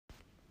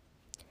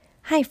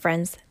Hi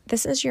friends,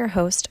 this is your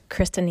host,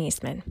 Kristen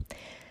Eastman.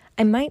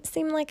 I might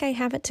seem like I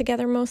have it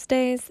together most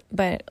days,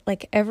 but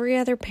like every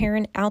other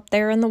parent out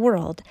there in the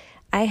world,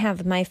 I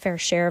have my fair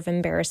share of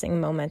embarrassing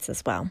moments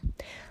as well.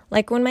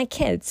 Like when my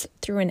kids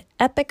threw an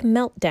epic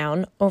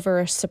meltdown over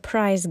a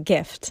surprise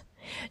gift.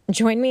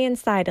 Join me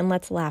inside and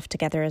let's laugh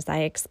together as I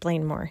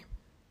explain more.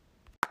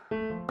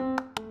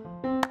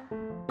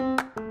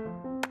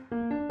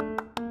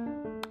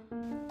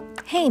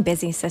 Hey,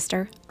 busy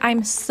sister.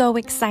 I'm so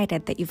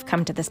excited that you've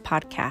come to this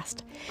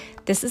podcast.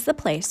 This is the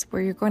place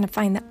where you're going to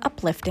find the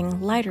uplifting,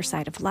 lighter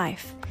side of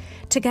life.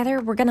 Together,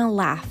 we're going to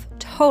laugh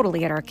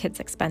totally at our kids'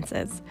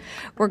 expenses.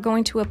 We're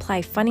going to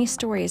apply funny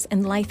stories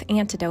and life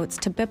antidotes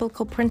to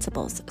biblical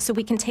principles so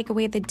we can take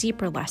away the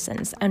deeper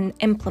lessons and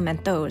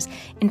implement those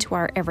into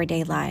our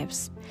everyday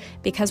lives.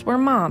 Because we're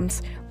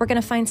moms, we're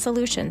going to find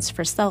solutions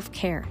for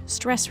self-care,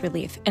 stress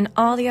relief, and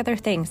all the other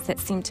things that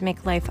seem to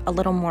make life a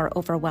little more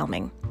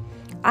overwhelming.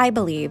 I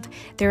believe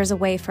there is a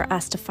way for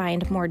us to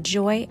find more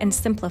joy and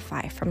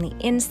simplify from the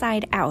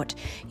inside out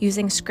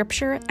using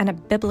scripture and a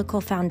biblical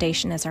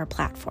foundation as our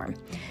platform.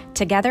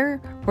 Together,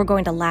 we're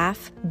going to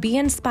laugh, be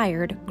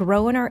inspired,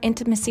 grow in our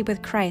intimacy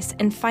with Christ,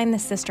 and find the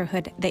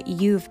sisterhood that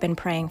you've been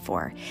praying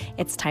for.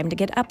 It's time to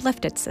get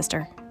uplifted,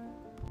 sister.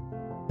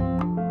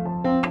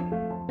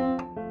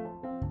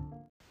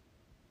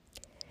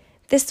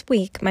 This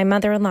week, my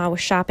mother-in-law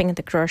was shopping at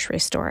the grocery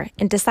store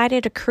and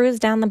decided to cruise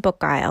down the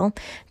book aisle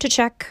to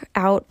check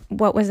out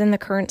what was in the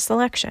current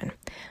selection.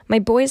 My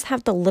boys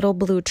have the Little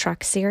Blue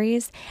Truck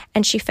series,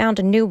 and she found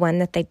a new one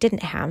that they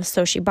didn't have,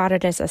 so she bought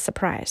it as a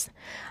surprise.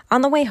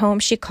 On the way home,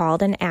 she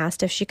called and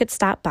asked if she could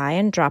stop by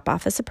and drop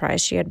off a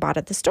surprise she had bought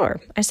at the store.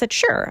 I said,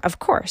 sure, of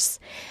course.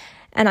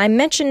 And I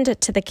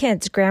mentioned to the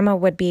kids Grandma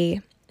would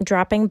be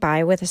dropping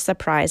by with a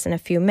surprise in a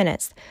few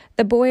minutes.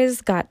 The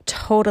boys got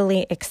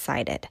totally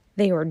excited.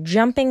 They were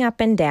jumping up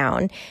and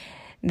down.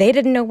 They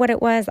didn't know what it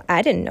was.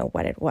 I didn't know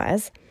what it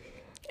was.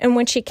 And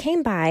when she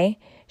came by,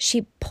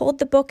 she pulled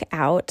the book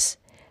out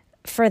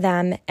for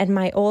them, and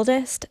my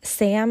oldest,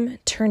 Sam,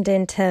 turned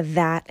into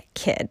that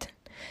kid.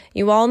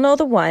 You all know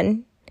the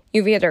one.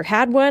 You've either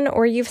had one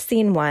or you've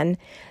seen one.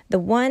 The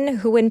one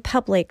who in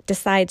public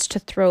decides to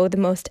throw the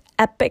most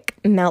epic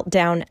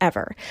meltdown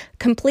ever,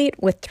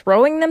 complete with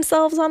throwing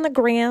themselves on the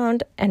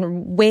ground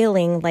and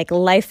wailing like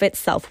life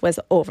itself was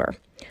over.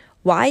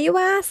 Why, you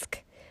ask?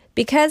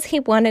 Because he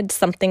wanted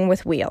something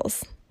with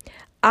wheels.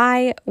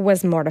 I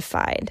was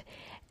mortified,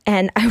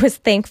 and I was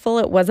thankful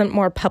it wasn't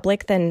more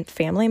public than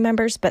family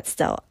members, but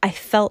still, I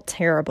felt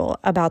terrible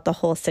about the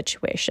whole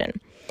situation.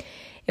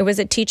 It was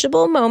a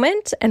teachable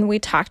moment, and we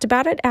talked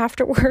about it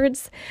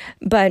afterwards,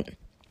 but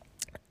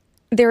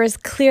there is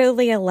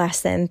clearly a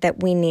lesson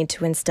that we need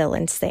to instill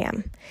in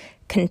Sam.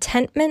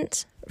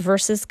 Contentment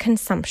versus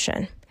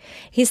consumption.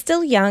 He's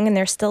still young and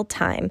there's still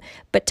time,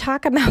 but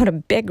talk about a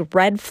big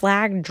red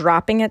flag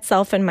dropping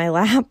itself in my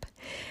lap.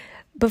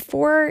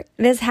 Before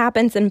this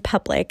happens in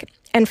public,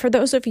 and for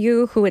those of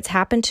you who it's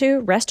happened to,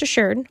 rest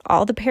assured,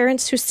 all the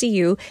parents who see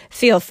you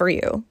feel for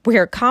you. We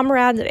are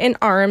comrades in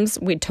arms.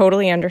 We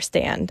totally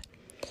understand.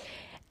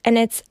 And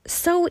it's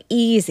so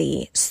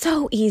easy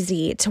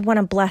to want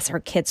to bless our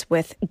kids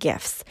with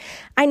gifts.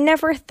 I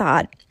never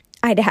thought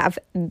I'd have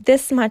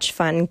this much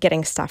fun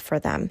getting stuff for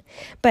them.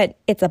 But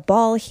it's a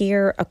ball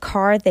here, a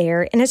car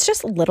there, and it's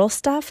just little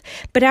stuff.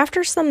 But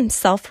after some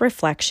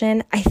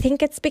self-reflection, I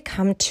think it's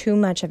become too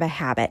much of a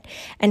habit,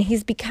 and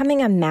he's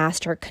becoming a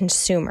master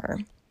consumer.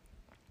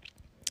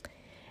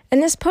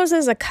 And this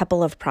poses a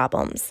couple of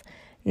problems.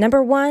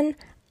 Number one,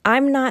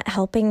 I'm not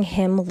helping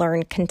him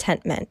learn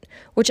contentment,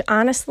 which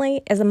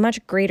honestly is a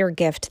much greater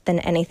gift than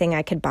anything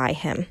I could buy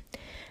him.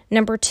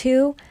 Number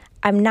two,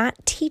 I'm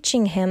not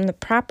teaching him the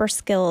proper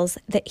skills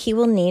that he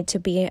will need to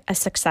be a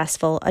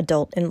successful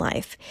adult in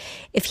life.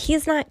 If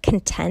he's not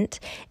content,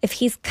 if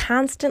he's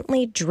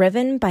constantly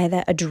driven by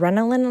the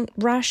adrenaline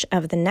rush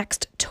of the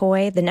next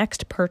toy, the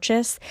next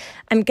purchase,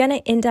 I'm going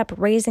to end up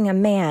raising a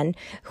man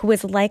who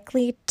is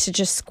likely to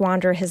just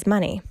squander his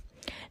money.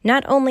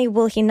 Not only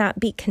will he not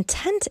be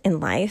content in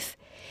life,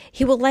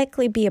 he will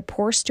likely be a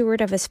poor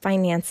steward of his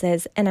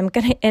finances, and I'm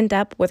going to end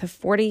up with a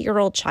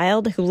 40-year-old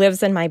child who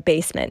lives in my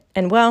basement.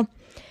 And well,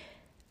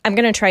 I'm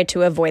going to try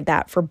to avoid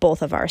that for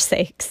both of our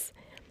sakes.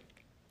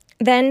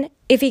 Then,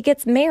 if he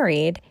gets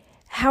married,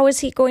 how is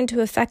he going to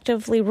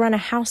effectively run a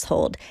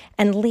household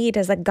and lead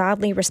as a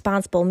godly,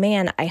 responsible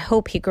man I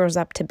hope he grows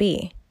up to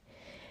be?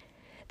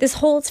 This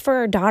holds for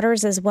our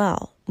daughters as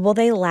well. Will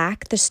they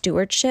lack the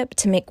stewardship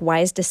to make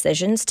wise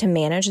decisions to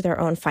manage their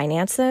own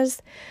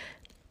finances?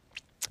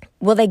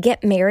 Will they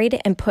get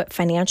married and put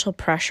financial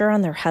pressure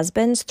on their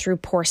husbands through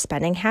poor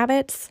spending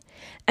habits?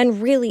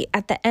 And really,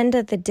 at the end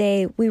of the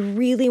day, we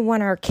really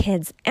want our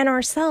kids and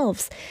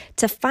ourselves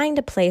to find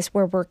a place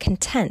where we're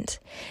content.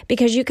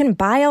 Because you can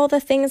buy all the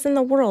things in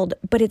the world,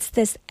 but it's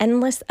this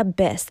endless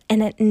abyss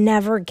and it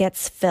never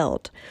gets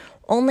filled.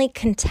 Only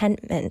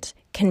contentment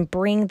can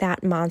bring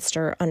that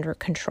monster under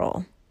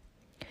control.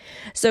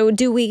 So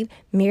do we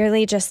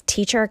merely just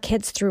teach our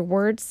kids through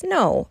words?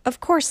 No, of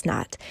course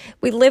not.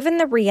 We live in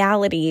the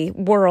reality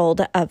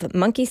world of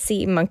monkey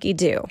see, monkey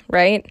do,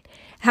 right?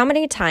 How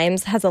many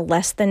times has a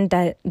less than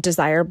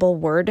desirable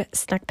word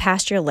snuck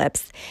past your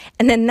lips,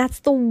 and then that's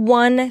the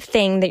one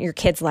thing that your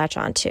kids latch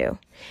onto?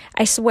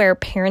 I swear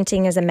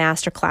parenting is a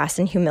masterclass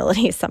in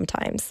humility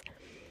sometimes.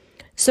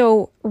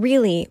 So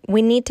really,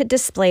 we need to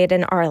display it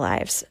in our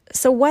lives.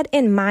 So what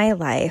in my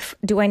life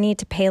do I need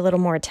to pay a little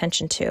more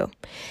attention to?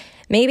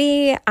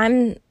 Maybe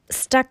I'm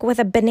stuck with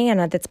a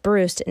banana that's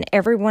bruised and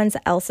everyone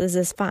else's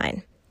is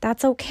fine.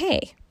 That's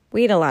okay.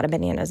 We eat a lot of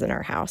bananas in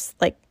our house.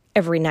 Like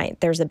every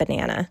night there's a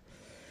banana.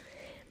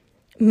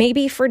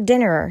 Maybe for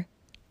dinner,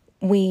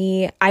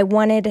 I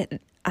wanted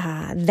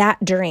that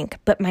drink,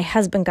 but my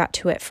husband got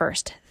to it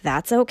first.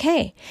 That's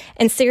okay.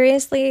 And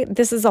seriously,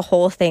 this is a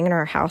whole thing in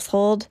our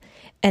household,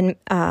 and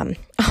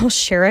I'll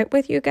share it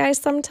with you guys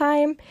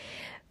sometime.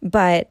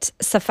 But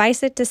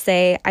suffice it to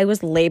say, I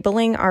was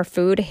labeling our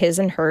food his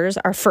and hers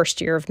our first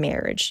year of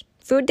marriage.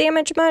 Food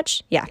damage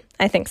much? Yeah,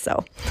 I think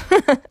so.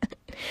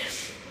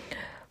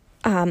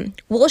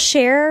 We'll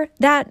share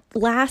that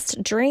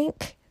last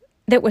drink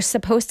that was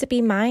supposed to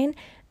be mine,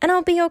 and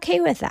I'll be okay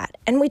with that.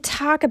 And we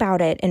talk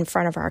about it in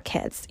front of our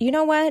kids. You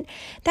know what?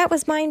 That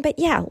was mine, but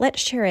yeah, let's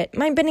share it.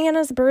 My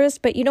banana's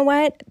bruised, but you know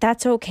what?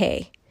 That's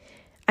okay.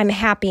 I'm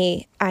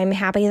happy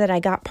that I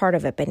got part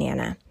of a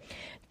banana.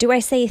 Do I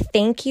say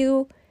thank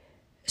you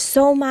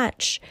so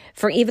much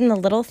for even the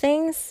little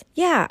things?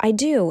 Yeah, I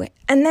do.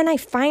 And then I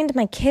find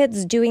my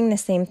kids doing the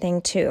same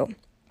thing too.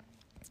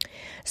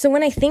 So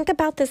when I think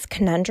about this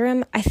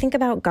conundrum, I think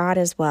about God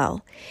as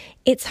well.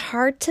 It's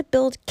hard to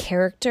build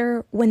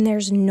character when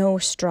there's no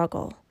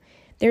struggle.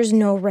 There's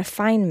no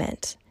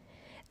refinement.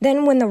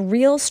 Then when the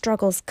real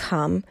struggles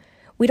come,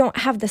 we don't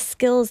have the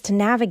skills to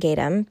navigate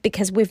them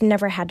because we've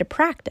never had to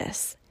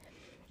practice.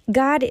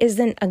 God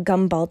isn't a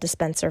gumball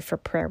dispenser for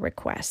prayer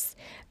requests.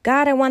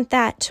 God, I want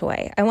that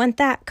toy. I want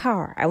that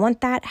car. I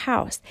want that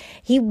house.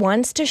 He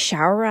wants to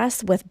shower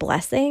us with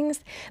blessings,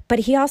 but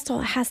he also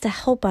has to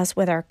help us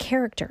with our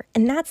character.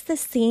 And that's the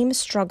same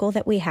struggle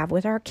that we have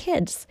with our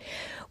kids.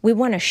 We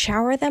want to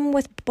shower them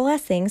with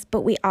blessings,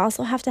 but we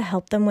also have to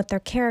help them with their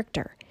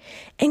character.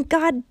 And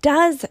God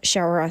does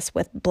shower us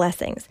with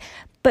blessings,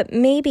 but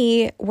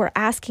maybe we're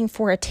asking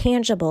for a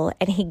tangible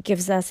and he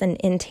gives us an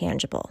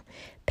intangible.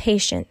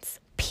 Patience,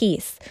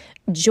 peace,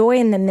 joy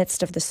in the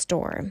midst of the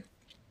storm.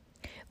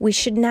 We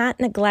should not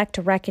neglect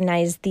to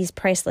recognize these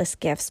priceless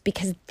gifts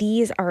because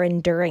these are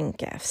enduring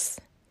gifts.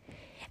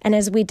 And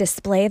as we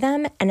display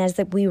them and as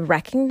we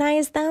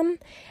recognize them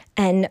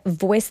and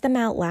voice them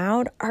out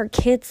loud, our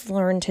kids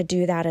learn to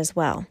do that as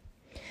well.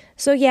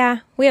 So yeah,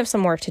 we have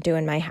some work to do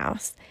in my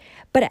house,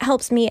 but it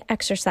helps me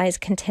exercise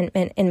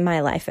contentment in my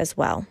life as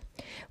well.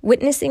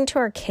 Witnessing to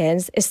our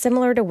kids is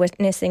similar to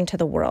witnessing to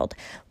the world,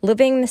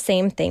 living the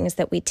same things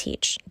that we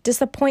teach.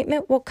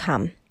 Disappointment will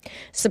come.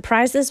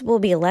 Surprises will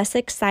be less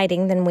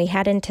exciting than we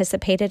had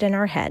anticipated in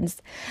our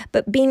heads,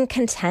 but being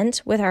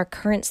content with our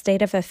current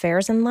state of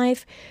affairs in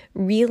life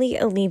really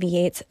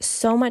alleviates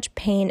so much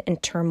pain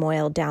and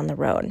turmoil down the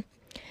road.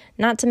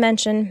 Not to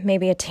mention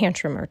maybe a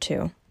tantrum or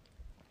two.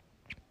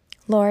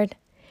 Lord,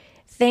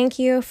 thank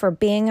you for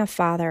being a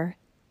Father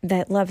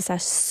that loves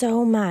us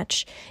so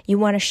much. You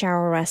want to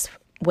shower us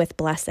with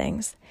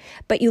blessings,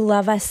 but you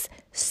love us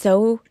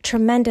so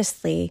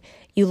tremendously.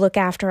 You look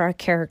after our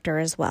character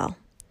as well.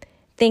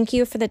 Thank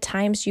you for the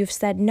times you've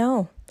said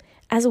no,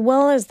 as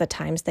well as the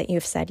times that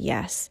you've said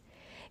yes.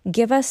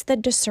 Give us the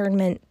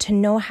discernment to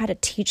know how to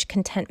teach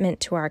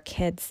contentment to our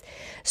kids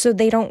so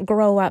they don't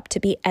grow up to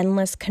be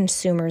endless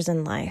consumers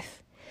in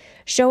life.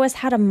 Show us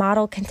how to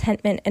model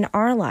contentment in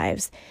our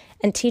lives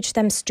and teach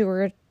them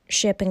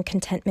stewardship and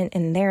contentment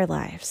in their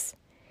lives.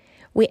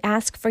 We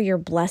ask for your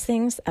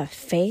blessings of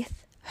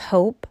faith,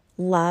 hope,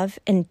 love,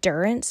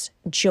 endurance,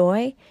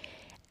 joy,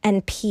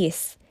 and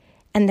peace,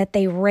 and that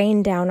they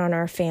rain down on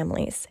our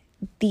families.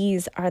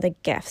 These are the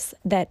gifts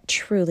that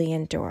truly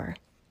endure.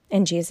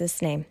 In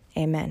Jesus' name,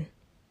 amen.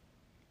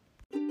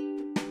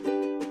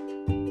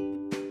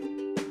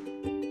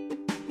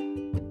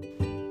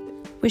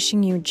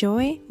 Wishing you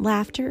joy,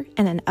 laughter,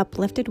 and an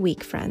uplifted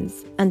week,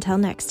 friends. Until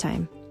next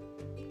time.